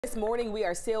This morning, we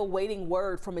are still waiting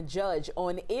word from a judge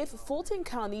on if Fulton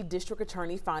County District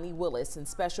Attorney Willis and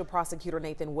Special Prosecutor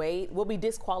Nathan Wade will be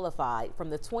disqualified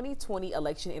from the 2020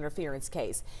 election interference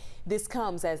case. This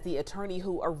comes as the attorney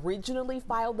who originally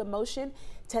filed the motion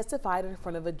testified in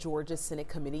front of a Georgia Senate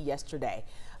committee yesterday.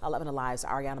 11 Alive's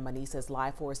Ariana Manisa is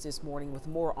live for us this morning with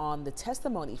more on the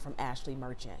testimony from Ashley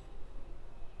Merchant.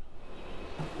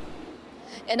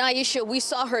 And Aisha, we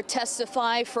saw her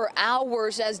testify for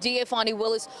hours as DA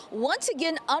Willis once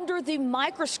again under the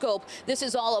microscope. This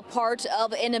is all a part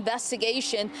of an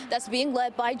investigation that's being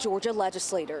led by Georgia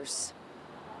legislators.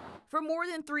 For more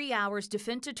than 3 hours,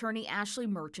 defense attorney Ashley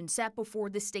Merchant sat before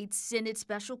the state's Senate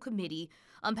Special Committee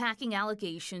unpacking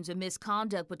allegations of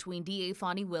misconduct between DA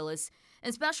Willis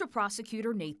and Special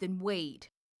Prosecutor Nathan Wade.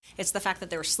 It's the fact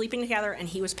that they were sleeping together and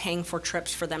he was paying for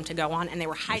trips for them to go on, and they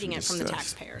were hiding it from the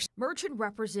taxpayers. Merchant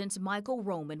represents Michael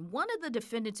Roman, one of the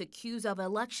defendants accused of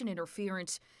election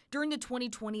interference during the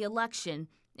 2020 election,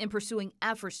 and pursuing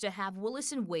efforts to have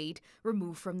Willis and Wade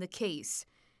removed from the case.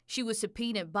 She was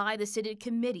subpoenaed by the Senate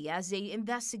committee as they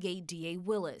investigate DA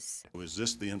Willis. Was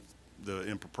this the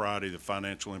impropriety, the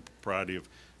financial impropriety of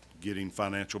getting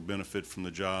financial benefit from the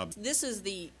job? This is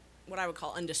what I would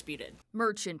call undisputed.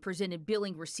 Merchant presented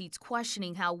billing receipts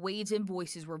questioning how Wade's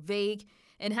invoices were vague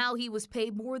and how he was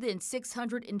paid more than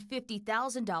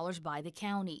 $650,000 by the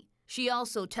county. She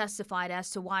also testified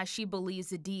as to why she believes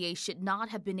the DA should not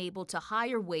have been able to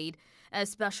hire Wade as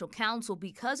special counsel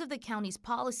because of the county's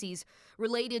policies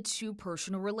related to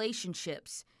personal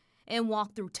relationships, and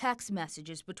walked through text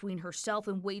messages between herself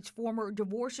and Wade's former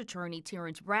divorce attorney,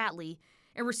 Terrence Bradley,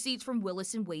 and receipts from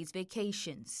Willis and Wade's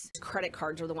vacations. Credit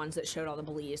cards are the ones that showed all the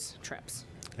Belize trips.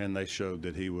 And they showed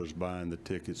that he was buying the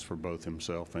tickets for both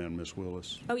himself and Miss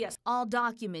Willis. Oh, yes. All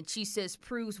documents, she says,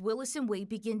 proves Willis and Wade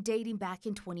began dating back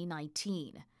in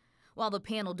 2019. While the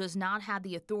panel does not have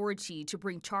the authority to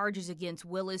bring charges against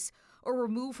Willis or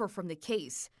remove her from the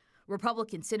case,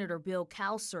 Republican Senator Bill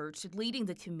Kalsert, leading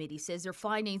the committee, says their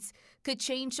findings could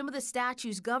change some of the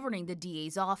statutes governing the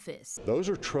DA's office. Those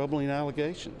are troubling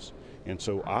allegations. And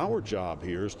so our job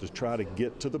here is to try to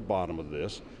get to the bottom of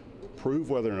this,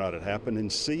 prove whether or not it happened,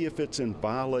 and see if it's in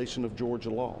violation of Georgia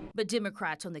law. But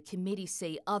Democrats on the committee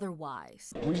say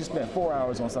otherwise. We just spent 4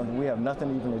 hours on something we have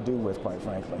nothing even to do with, quite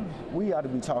frankly. We ought to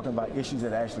be talking about issues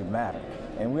that actually matter,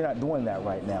 and we're not doing that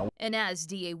right now. And as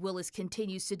DA Willis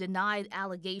continues to deny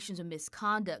allegations of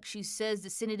misconduct, she says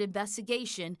the Senate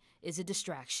investigation is a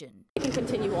distraction. They can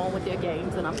continue on with their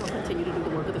games, and I'm going to continue to do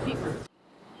the work of the people.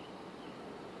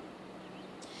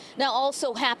 Now,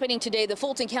 also happening today, the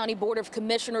Fulton County Board of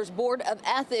Commissioners Board of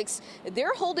Ethics,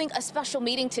 they're holding a special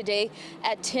meeting today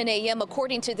at 10 a.m.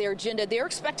 According to their agenda, they're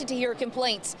expected to hear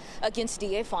complaints against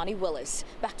DA Willis.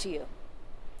 Back to you.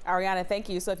 Ariana, thank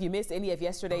you. So if you missed any of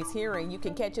yesterday's hearing, you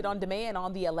can catch it on demand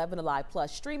on the 11 Alive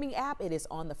Plus streaming app. It is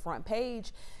on the front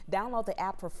page. Download the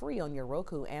app for free on your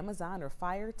Roku, Amazon, or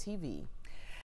Fire TV.